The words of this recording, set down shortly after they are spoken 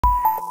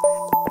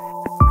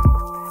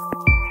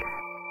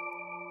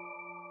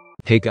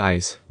Hey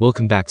guys,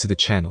 welcome back to the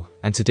channel,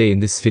 and today in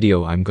this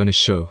video I'm gonna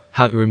show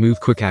how to remove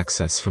quick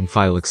access from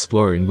File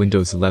Explorer in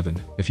Windows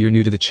 11. If you're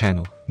new to the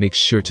channel, make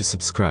sure to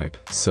subscribe.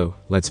 So,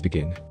 let's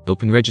begin.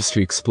 Open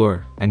Registry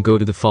Explorer, and go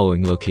to the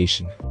following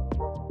location.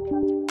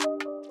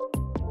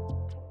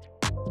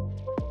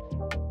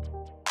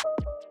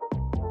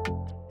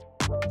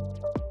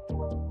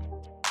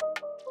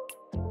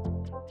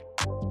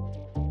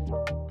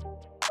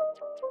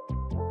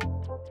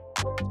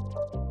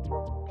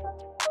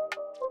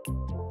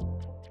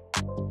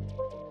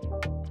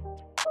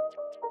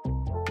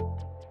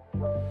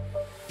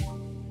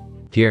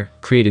 Here,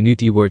 create a new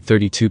DWORD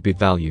 32-bit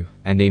value,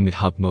 and name it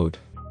Hub Mode.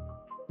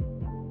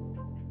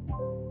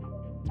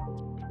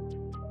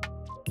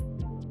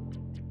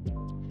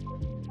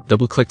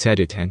 Double-click to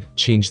edit and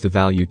change the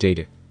value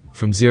data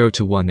from 0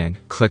 to 1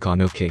 and click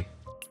on OK.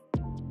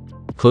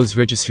 Close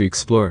Registry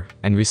Explorer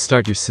and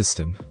restart your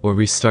system, or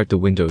restart the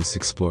Windows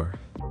Explorer.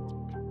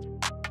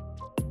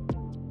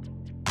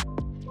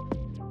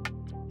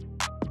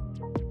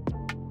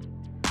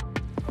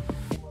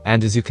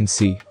 And as you can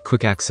see,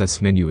 quick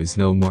access menu is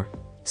no more.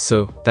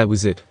 So, that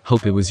was it.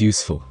 Hope it was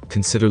useful.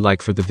 Consider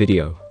like for the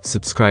video,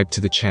 subscribe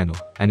to the channel,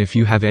 and if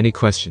you have any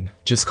question,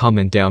 just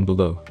comment down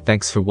below.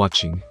 Thanks for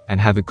watching,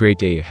 and have a great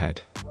day ahead.